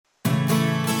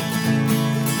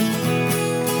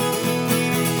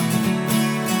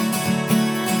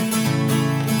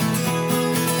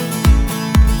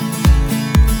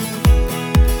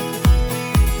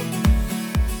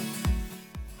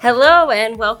Hello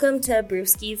and welcome to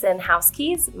Brewskis and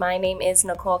Housekeys. My name is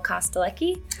Nicole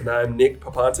Kostelecki. And I'm Nick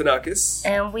Papantanakis.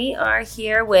 And we are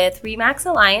here with Remax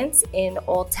Alliance in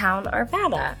Old Town,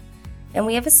 Arvada. And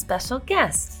we have a special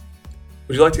guest.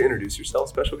 Would you like to introduce yourself,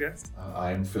 special guest?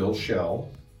 I'm Phil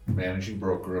Schell, managing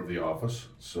broker of the office,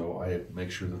 so I make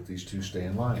sure that these two stay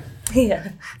in line.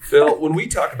 Yeah. Phil, when we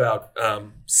talk about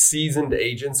seasoned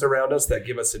agents around us that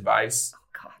give us advice,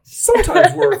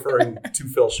 sometimes we're referring to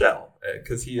Phil Schell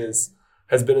because he has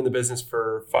been in the business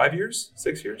for 5 years,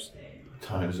 6 years?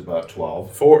 Time is about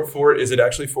 12. Is it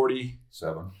actually 40?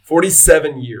 7.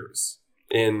 47 years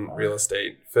in real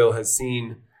estate. Phil has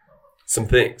seen some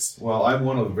things. Well, I'm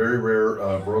one of the very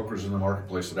rare brokers in the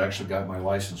marketplace that actually got my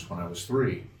license when I was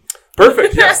 3.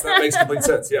 Perfect. Yes, that makes complete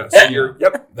sense. Yeah. So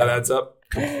that adds up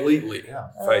completely. Yeah.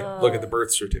 If I look at the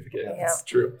birth certificate, Yeah. it's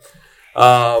true.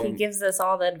 He gives us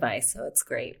all the advice, so it's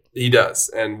great. He does,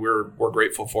 and we're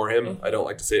grateful for him. Mm-hmm. I don't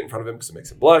like to say it in front of him because it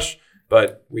makes him blush,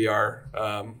 but we are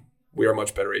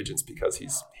much better agents because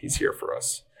he's here for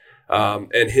us.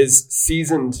 And his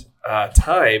seasoned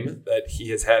time that he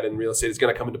has had in real estate is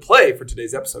going to come into play for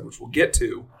today's episode, which we'll get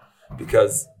to,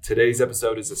 because today's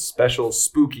episode is a special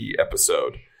spooky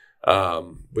episode,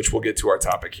 which we'll get to our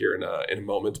topic here in a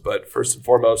moment. But first and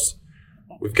foremost,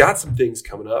 we've got some things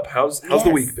coming up. How's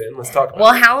the week been? Let's talk about it.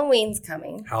 Well, Halloween's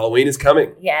coming. Halloween is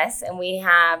coming. Yes, and we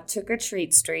have Trick or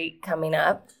Treat Street coming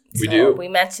up. We do. We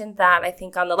mentioned that, I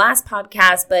think, on the last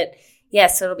podcast. But,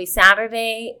 yes, so it'll be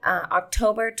Saturday,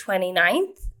 October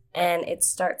 29th, and it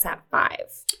starts at 5.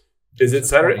 Is it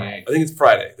Saturday? I think it's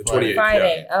Friday, the 28th.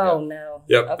 Friday. Yeah. Oh, no.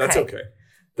 Yep, okay. That's okay.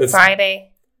 Friday.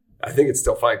 I think it's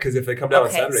still fine because if they come down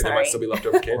on Saturday, sorry. there might still be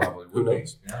leftover candy. Probably. Who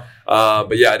knows? Yeah.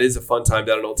 But yeah, it is a fun time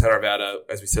down in Old Town Arvada.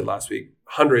 As we said last week,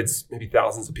 hundreds, maybe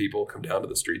thousands of people come down to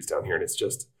the streets down here, and it's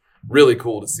just really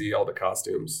cool to see all the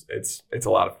costumes. It's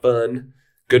a lot of fun.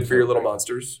 Good for your little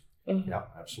monsters. Mm-hmm. Yeah,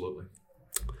 absolutely.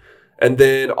 And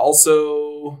then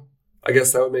also, I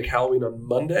guess that would make Halloween on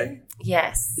Monday.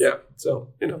 Yes. Yeah. So,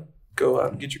 go out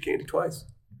and get your candy twice.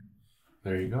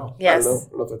 There you go. Yes. I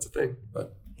don't know if that's a thing,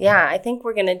 but. Yeah, I think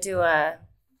we're gonna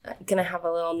have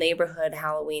a little neighborhood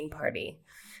Halloween party.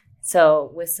 So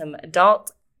with some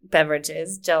adult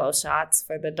beverages, Jell-O shots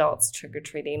for the adults trick or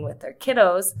treating with their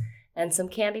kiddos, and some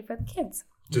candy for the kids.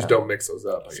 Just don't mix those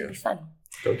up, I Should be guess. fun.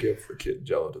 Don't give the kid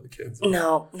Jell-O to the kids.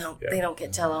 No, Yeah. they don't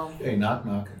get Jell-O. Hey, knock.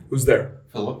 Who's there?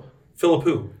 Philip. Philip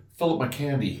who? Philip, my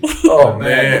candy. Oh, Man,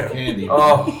 man. candy.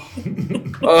 Oh.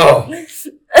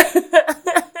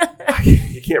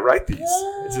 You can't write these.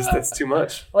 That's too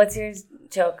much. What's your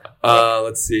joke?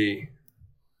 Let's see.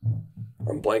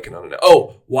 I'm blanking on it now.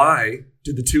 Oh, why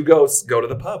did the two ghosts go to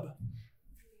the pub?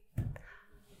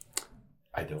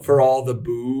 I don't For all the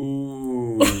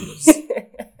booze.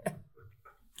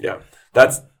 Yeah,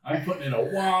 that's. I'm putting in a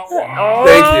wow.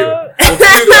 Thank you. We'll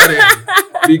cue that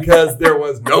in because there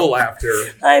was no laughter.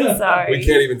 I'm sorry. We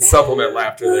can't even supplement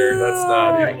laughter there. That's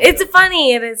not. It's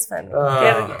funny. It is funny.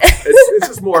 It's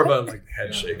just more of a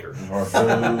head shaker. Or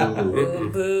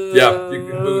boo. Boo. Yeah, you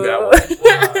can boo that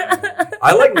one.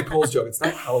 I like Nicole's joke. It's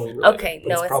not Halloween related. Okay, but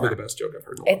no, it's it's probably not. the best joke I've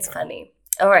heard in a long It's time. funny.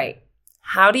 All right.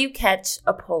 How do you catch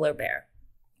a polar bear?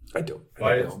 I don't.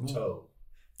 By its toe.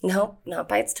 Nope, not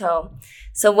by its toe.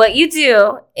 So what you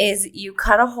do is you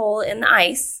cut a hole in the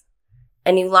ice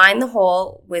and you line the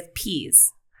hole with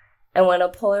peas. And when a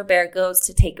polar bear goes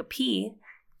to take a pee,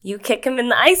 you kick him in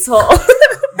the ice hole.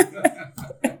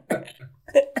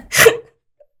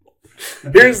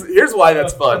 Here's why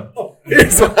that's fun.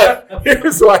 Here's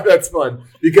why that's fun.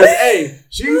 Because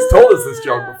she's told us this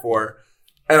joke before,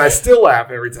 and I still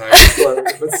laugh every time.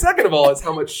 But second of all, is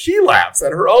how much she laughs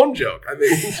at her own joke. I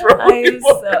think it's really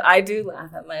I do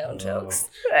laugh at my own jokes.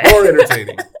 more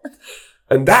entertaining.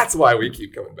 And that's why we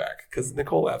keep coming back, because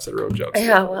Nicole laughs at her own jokes.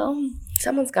 Yeah, well,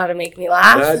 someone's got to make me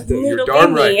laugh. You're It'll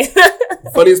darn be me.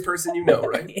 right. Funniest person you know,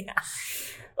 right? Yeah.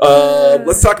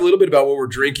 Let's talk a little bit about what we're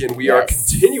drinking. We are Yes.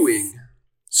 continuing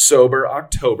Sober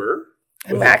October.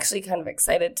 I'm actually kind of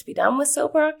excited to be done with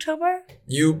Sober October.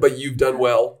 But you've done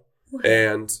well,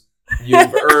 and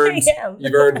you've earned I am.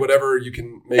 you've earned whatever you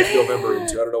can make November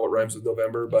into. I don't know what rhymes with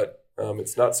November, but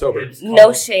it's not sober.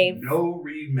 No shave. No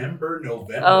Remember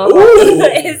November. Ooh.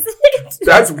 Is it?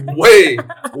 That's way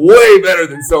better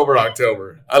than Sober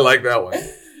October. I like that one.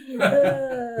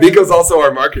 Nico's also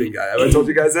our marketing guy. Have I told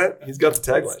you guys that? He's got the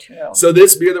That's tagline. true. So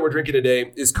this beer that we're drinking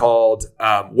today is called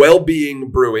Wellbeing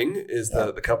Brewing, is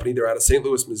the company. They're out of St.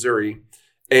 Louis, Missouri.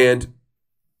 And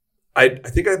I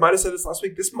think I might have said this last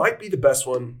week. This might be the best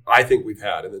one I think we've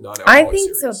had in the non-alcoholic I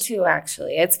think series. so too,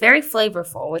 actually. It's very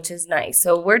flavorful, which is nice.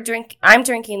 So I'm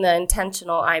drinking the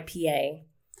Intentional IPA.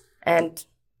 And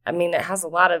I mean, it has a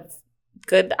lot of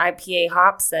good IPA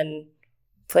hops and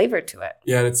flavor to it.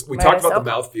 Yeah, and we talked about the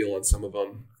mouthfeel on some of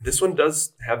them. This one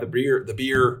does have the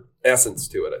beer essence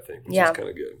to it, I think, which is kind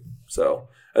of good. So,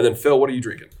 and then Phil, what are you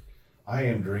drinking? I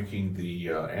am drinking the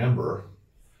amber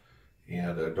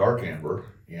and dark amber,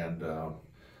 and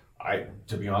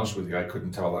to be honest with you, I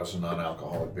couldn't tell that's a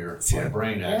non-alcoholic beer. My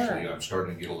brain actually, I'm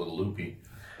starting to get a little loopy.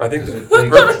 I think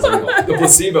the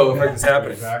placebo effect is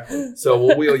happening. Exactly. So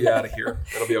we'll wheel you out of here.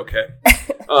 It'll be okay.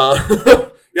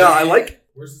 Yeah, I like.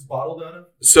 Where's this bottled out of?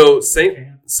 So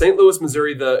St. Louis,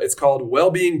 Missouri. It's called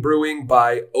Wellbeing Brewing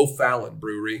by O'Fallon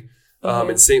Brewery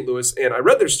in St. Louis. And I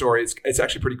read their story. It's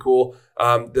actually pretty cool.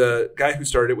 The guy who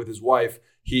started it with his wife,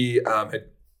 he had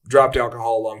dropped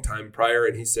alcohol a long time prior,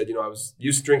 and he said, I was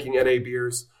used to drinking NA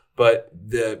beers, but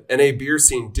the NA beer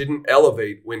scene didn't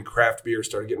elevate when craft beer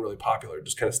started getting really popular. It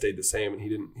just kind of stayed the same, and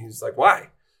he's like, why?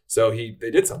 So they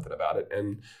did something about it,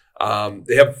 and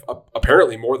they have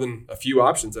apparently more than a few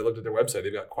options. I looked at their website.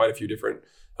 They've got quite a few different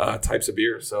types of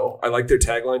beer. So I like their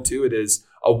tagline too. It is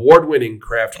award-winning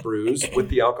craft brews with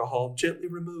the alcohol gently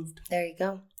removed. There you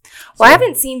go. Well, I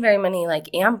haven't seen very many like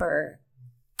amber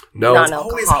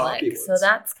non-alcoholic. So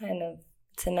that's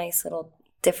it's a nice little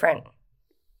different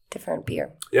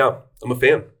beer. Yeah, I'm a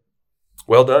fan.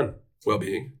 Well done,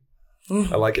 Wellbeing.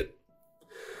 I like it.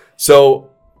 So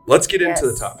let's get into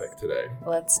the topic today.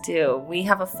 Let's do. We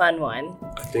have a fun one.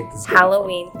 I think this is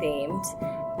Halloween themed,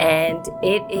 and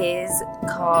it is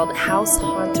called House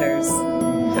Haunters.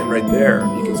 And right there,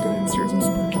 Nico's going to insert some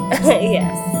spooky.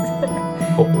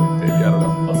 Yes. Hopefully, maybe, I don't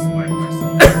know. I'll smite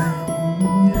myself.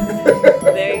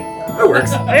 There you go. That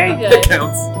works. Very good. It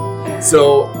counts.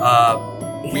 So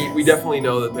we definitely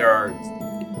know that there are,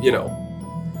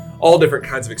 all different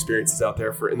kinds of experiences out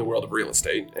there in the world of real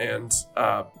estate. And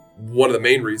one of the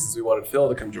main reasons we wanted Phil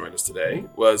to come join us today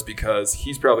was because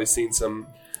he's probably seen some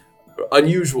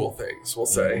unusual things, we'll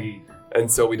say.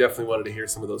 And so we definitely wanted to hear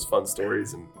some of those fun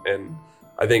stories. And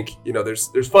I think,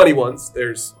 there's funny ones,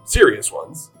 there's serious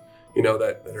ones,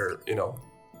 that are,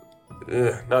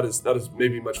 not as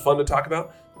maybe much fun to talk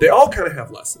about. They all kind of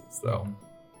have lessons, though,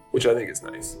 which I think is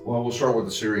nice. Well, we'll start with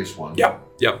the serious one. Yeah.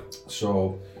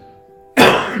 So,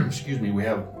 excuse me, we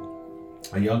have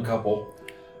a young couple,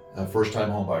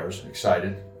 first-time home buyers,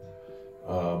 excited,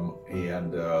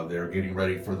 and they're getting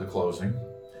ready for the closing,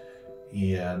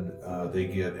 and they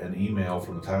get an email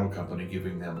from the title company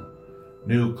giving them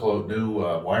new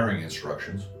wiring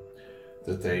instructions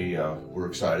that they were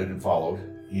excited and followed,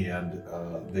 and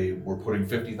they were putting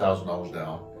 $50,000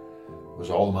 down. It was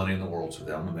all the money in the world to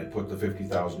them, and they put the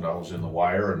 $50,000 in the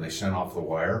wire, and they sent off the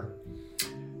wire,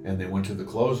 and they went to the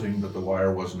closing, but the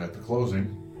wire wasn't at the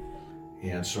closing,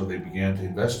 and so they began to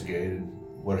investigate, and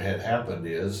what had happened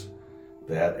is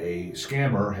that a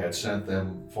scammer had sent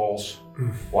them false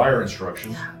wire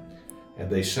instructions, and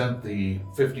they sent the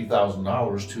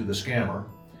 $50,000 to the scammer,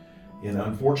 and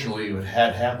unfortunately it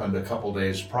had happened a couple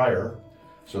days prior,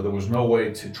 so there was no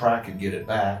way to track and get it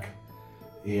back.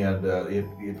 And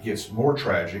it gets more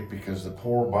tragic because the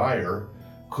poor buyer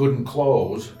couldn't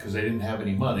close because they didn't have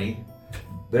any money.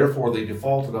 Therefore, they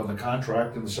defaulted on the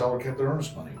contract, and the seller kept their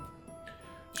earnest money.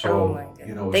 So, my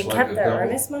goodness. They kept their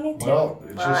earnest money too? Well,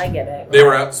 I get it. They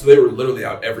were out, so they were literally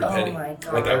out every penny. Oh my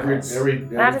God. Like every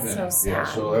that is penny. so sad. Yeah,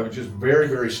 so that was just very,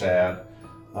 very sad.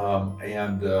 I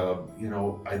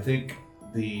think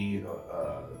the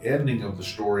ending of the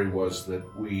story was that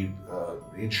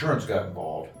insurance got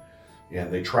involved. And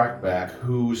they tracked back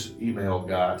whose email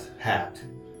got hacked.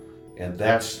 And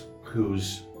that's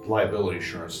whose liability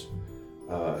insurance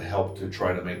helped to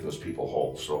try to make those people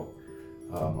whole. So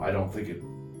I don't think it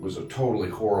was a totally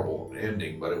horrible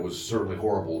ending, but it was certainly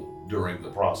horrible during the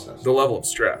process. The level of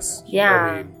stress. Yeah.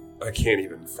 I mean, I can't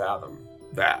even fathom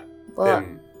that. Well,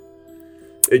 and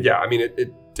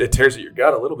it tears at your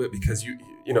gut a little bit because you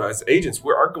as agents,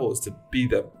 our goal is to be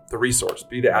the resource,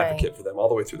 be the advocate for them all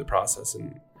the way through the process.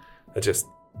 And it just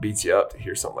beats you up to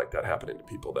hear something like that happening to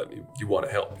people that you want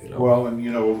to help. Well, and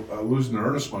losing the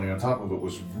earnest money on top of it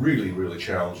was really, really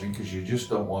challenging because you just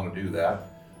don't want to do that.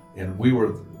 And we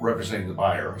were representing the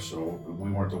buyer, so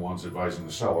we weren't the ones advising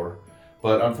the seller.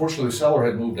 But unfortunately, the seller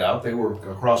had moved out. They were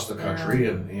across the country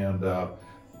and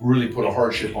really put a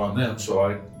hardship on them. So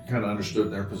I kind of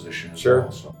understood their position as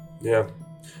well. So. Yeah.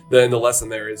 Then the lesson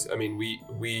there is,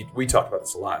 we talk about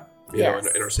this a lot.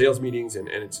 In our sales meetings, and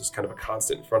it's just kind of a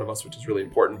constant in front of us, which is really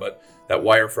important. But that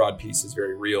wire fraud piece is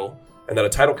very real, and that a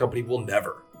title company will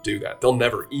never do that. They'll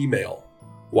never email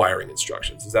wiring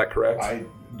instructions. Is that correct? I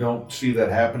don't see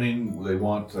that happening. They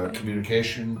want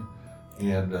communication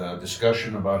and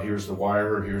discussion about here's the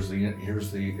wire, here's the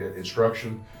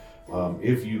instruction.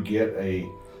 If you get a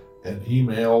an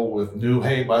email with new,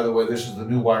 hey, by the way, this is the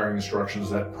new wiring instructions.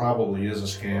 That probably is a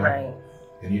scam. Right.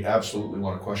 And you absolutely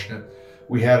want to question it.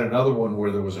 We had another one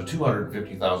where there was a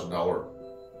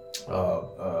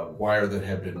 $250,000 wire that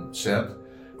had been sent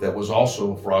that was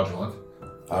also fraudulent.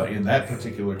 In that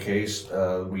particular case,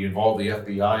 we involved the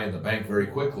FBI and the bank very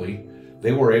quickly.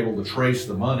 They were able to trace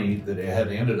the money that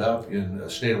had ended up in the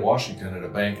state of Washington at a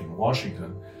bank in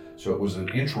Washington. So it was an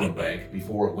interim bank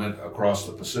before it went across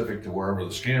the Pacific to wherever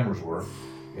the scammers were.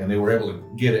 And they were able to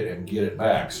get it and get it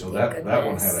back. So that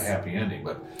one had a happy ending.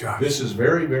 But this is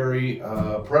very, very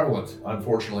prevalent,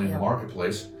 unfortunately, in the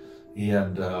marketplace.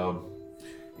 And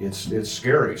it's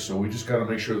scary. So we just got to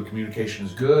make sure the communication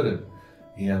is good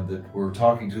and that we're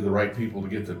talking to the right people to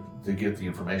get the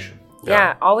information.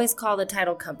 Yeah, always call the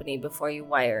title company before you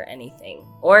wire anything,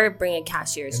 or bring a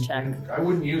cashier's check. And I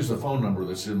wouldn't use the phone number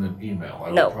that's in the email. I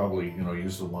would probably,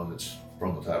 use the one that's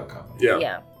from the title company.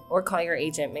 Yeah. Or call your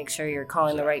agent. Make sure you're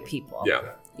calling the right people.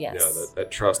 Yeah. Yes. Yeah,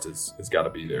 that trust has got to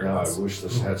be there. Yeah, I wish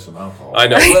this had some alcohol. I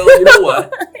know.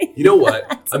 Well, you know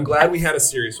what? I'm glad we had a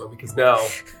serious one because now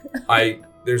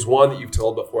there's one that you've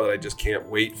told before that I just can't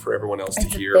wait for everyone else to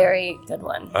hear. A very good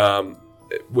one.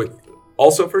 With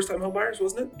also first-time home buyers,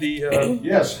 wasn't it?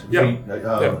 Yes. Yeah.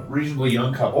 Reasonably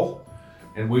young couple,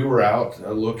 and we were out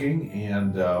looking,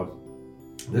 and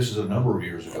this is a number of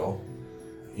years ago,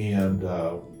 and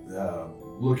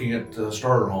looking at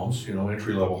starter homes,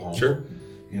 entry-level homes. Sure.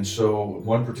 And so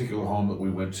one particular home that we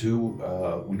went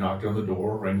to, we knocked on the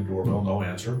door, rang the doorbell, no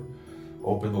answer,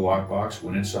 opened the lockbox,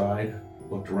 went inside,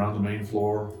 looked around the main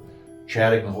floor,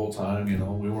 chatting the whole time,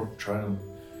 we weren't trying to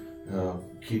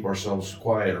keep ourselves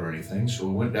quiet or anything. So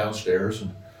we went downstairs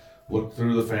and looked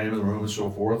through the family room and so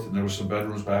forth, and there was some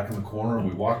bedrooms back in the corner, and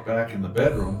we walked back in the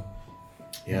bedroom,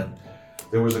 and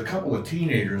there was a couple of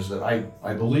teenagers that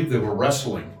I believe they were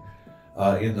wrestling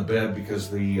in the bed because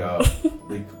the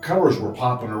covers were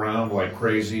popping around like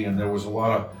crazy, and there was a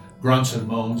lot of grunts and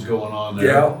moans going on there.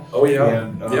 Yeah. Oh, yeah.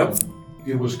 And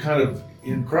it was kind of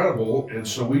incredible, and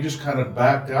so we just kind of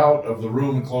backed out of the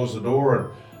room and closed the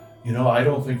door, and I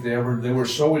don't think they were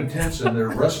so intense in their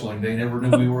wrestling, they never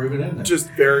knew we were even in there. Just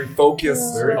very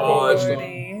focused on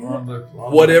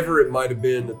whatever it might have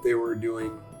been that they were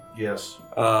doing. Yes.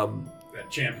 That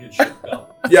championship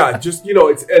belt. Yeah, just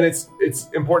it's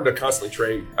important to constantly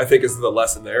train. I think is the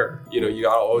lesson there. You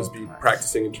gotta always be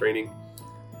practicing and training.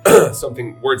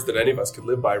 Words that any of us could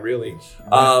live by, really.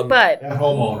 But that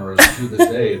homeowner, to this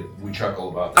day, we chuckle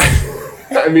about that story.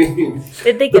 I mean,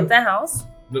 did they get the house?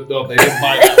 No, they didn't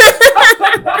buy it.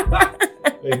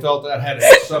 They felt that had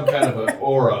some kind of an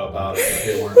aura about it.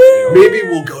 They weren't, maybe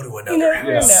we'll go to another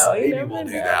house. know. Maybe we'll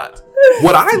do that.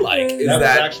 What I like is that was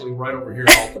that actually right over here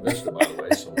in Alta Vista, by the way.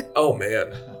 So. Oh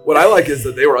man, what I like is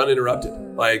that they were uninterrupted,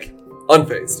 like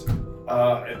unfazed.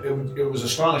 It was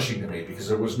astonishing to me because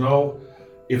there was no.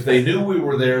 If they knew we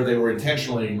were there, they were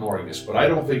intentionally ignoring us. But I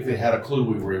don't think they had a clue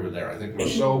we were even there. I think they were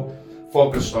so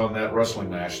focused on that wrestling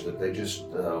match that they just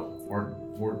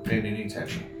weren't paying any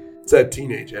attention. It's that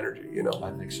teenage energy,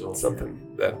 I think so.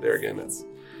 Something that there again. It's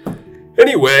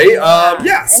anyway.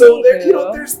 So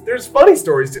there's funny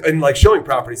stories and like showing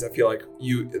properties. I feel like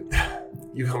you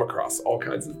come across all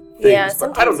kinds of things. Yeah, but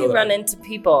sometimes I don't know you that. run into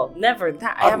people. Never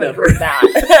that. I haven't never. heard that.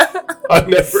 I've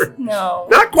never. No.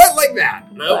 Not quite like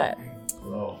that. No. But,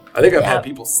 I think I've had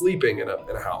people sleeping in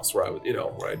a house where I was,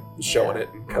 where I was showing it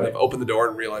and kind of opened the door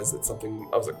and realized that something.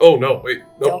 I was like, oh no, wait,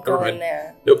 nope, don't go never mind. in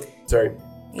there. Nope, sorry.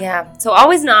 Yeah. So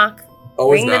always knock.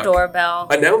 Always ring knock. the doorbell.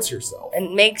 Announce yourself.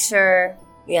 And make sure.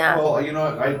 Yeah. Well,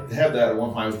 I had that at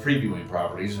one point. I was previewing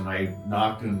properties, and I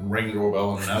knocked and rang the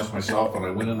doorbell and announced myself, and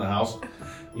I went in the house.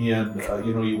 And,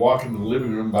 you walk into the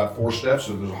living room about 4 steps,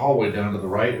 and there's a hallway down to the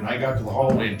right, and I got to the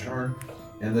hallway and turned,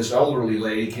 and this elderly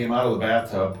lady came out of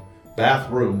the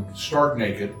bathroom, stark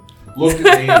naked, looked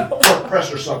at me and pressed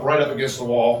herself right up against the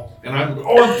wall, and I'm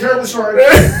terribly sorry.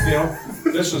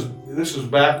 This is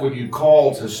back when you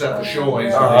call to set the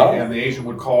showings, and the agent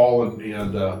would call, and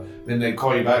then they'd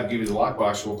call you back and give you the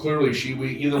lockbox. Well, clearly she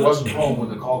either wasn't home when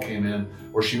the call came in,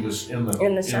 or she was in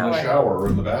the shower or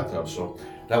in the bathtub. So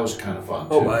that was kind of fun.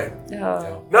 Oh too. my!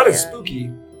 Oh, Not as spooky,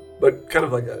 but kind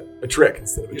of like a trick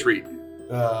instead of a treat.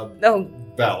 no.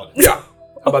 Valid. Yeah.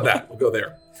 How about that? We'll go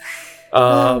there.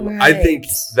 I think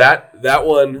that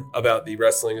one about the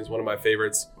wrestling is one of my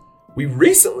favorites. We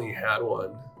recently had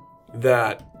one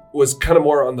that was kind of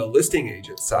more on the listing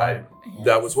agent side. Yes.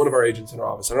 That was one of our agents in our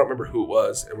office. I don't remember who it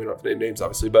was, and we don't have to name names,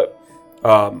 obviously, but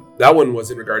that one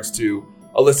was in regards to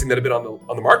a listing that had been on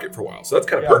the market for a while. So that's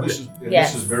kind of pertinent.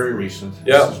 This is very recent.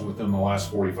 Yeah. This is within the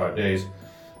last 45 days.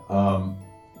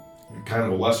 Kind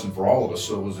of a lesson for all of us.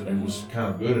 So it was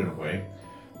kind of good in a way.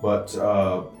 But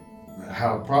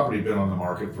property had been on the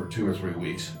market for 2 or 3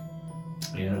 weeks,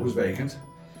 and it was vacant.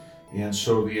 And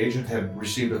so the agent had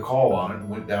received a call on it and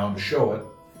went down to show it,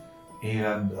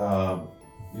 and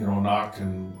knocked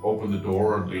and opened the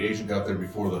door, and the agent got there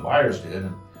before the buyers did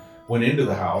and went into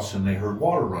the house, and they heard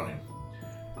water running.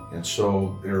 And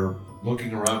so they're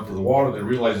looking around for the water. They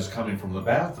realize it's coming from the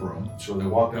bathroom, so they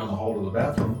walk down the hall to the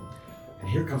bathroom, and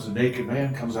here comes a naked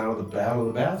man, comes out of the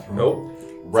bathroom. Nope.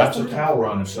 Wraps a towel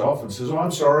around himself and says, "Oh,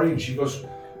 I'm sorry." And she goes,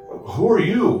 "Who are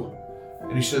you?"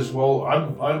 And he says, "Well,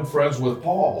 I'm friends with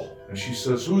Paul." And she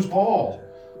says, "Who's Paul?"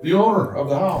 "The owner of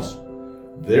the house."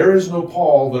 There is no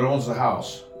Paul that owns the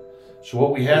house. So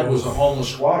what we had was a homeless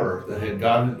squatter that had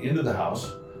gotten into the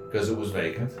house because it was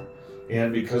vacant,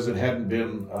 and because it hadn't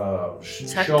been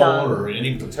shown or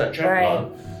any checked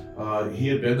on. He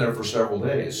had been there for several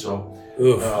days. So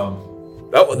being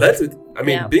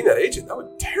that agent, that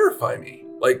would terrify me.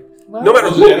 Like, Well, no matter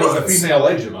who it was a female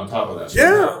agent on top of that.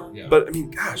 Yeah. But I mean,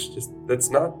 gosh, just that's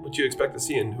not what you expect to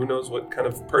see, and who knows what kind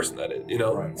of person that is,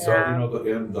 Right. So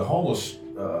Yeah. the homeless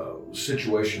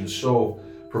situation is so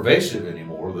pervasive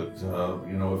anymore that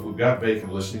if we've got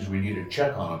vacant listings, we need to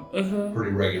check on them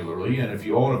pretty regularly. And if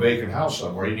you own a vacant house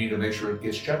somewhere, you need to make sure it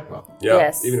gets checked on. Yeah.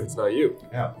 Yes. Even if it's not you.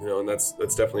 Yeah. And that's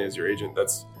definitely, as your agent,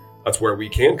 that's where we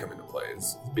can come into play,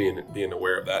 is being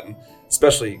aware of that. And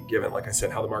especially given, like I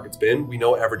said, how the market's been, we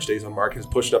know average days on market is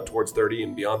pushing up towards 30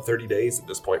 and beyond 30 days at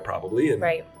this point, probably. And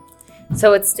Right.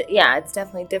 So it's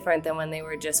definitely different than when they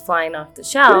were just flying off the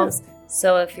shelves. Yeah.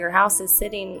 So if your house is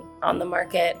sitting on the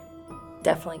market,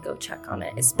 definitely go check on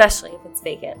it, especially if it's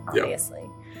vacant, obviously.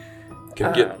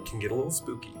 Can get a little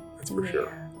spooky, that's for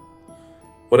sure.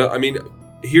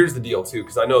 Here's the deal too,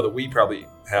 because I know that you probably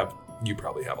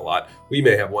have a lot. We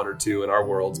may have one or two in our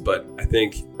worlds, but I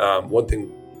think one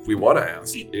thing we want to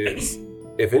ask is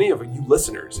if any of you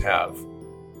listeners have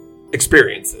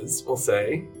experiences, we'll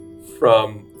say,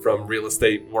 from real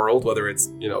estate world, whether it's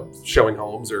showing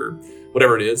homes or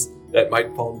whatever it is that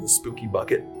might fall into the spooky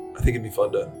bucket. I think it'd be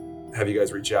fun to have you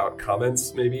guys reach out, comment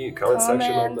section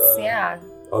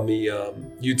on the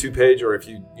YouTube page, or if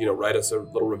you write us a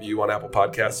little review on Apple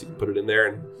Podcasts, you can put it in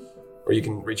there, or you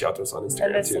can reach out to us on Instagram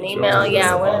Send us too. an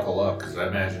email, buckle up, because I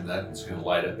imagine that it's going to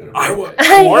light up in a I way.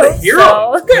 want to hear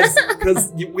them, because there's got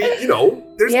to be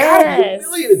a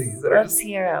million of these that are Let's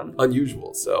hear them.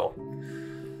 unusual.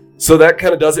 So that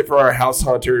kind of does it for our House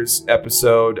Hunters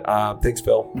episode. Thanks,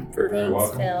 Phil, for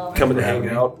Phil. coming to hang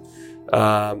out.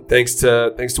 Thanks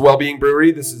to Wellbeing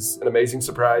Brewery. This is an amazing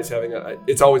surprise.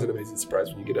 It's always an amazing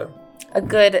surprise when you get a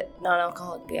good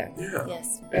non-alcoholic beer. Yeah,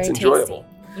 yes, it's enjoyable.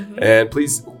 And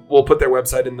please, we'll put their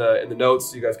website in the notes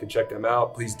so you guys can check them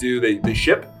out. Please do. They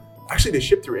ship. Actually, they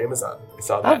ship through Amazon. I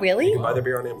saw that. Oh, really? You can buy their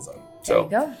beer on Amazon. So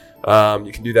there you go.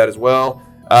 You can do that as well.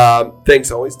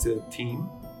 Thanks always to team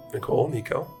Nicole,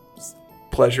 Nico. It's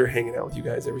a pleasure hanging out with you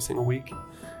guys every single week,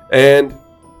 and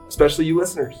especially you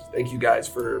listeners. Thank you guys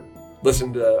for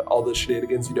listening to all the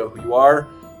shenanigans. You know who you are.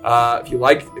 If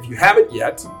you haven't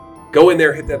yet, go in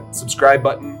there, hit that subscribe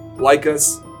button, like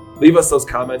us, leave us those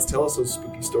comments, tell us those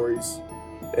spooky stories,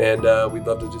 and we'd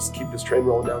love to just keep this train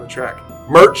rolling down the track.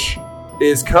 Merch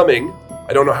is coming.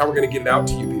 I don't know how we're going to get it out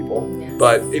to you people,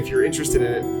 but if you're interested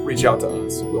in it, reach out to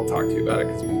us. We'll talk to you about it,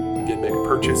 because we did make a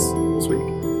purchase this week.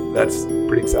 That's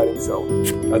pretty exciting, so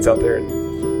that's out there.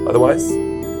 And otherwise,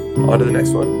 on to the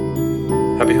next one.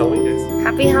 Happy Halloween, guys.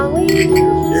 Happy Halloween.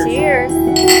 Cheers.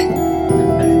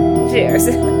 Cheers.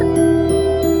 Cheers.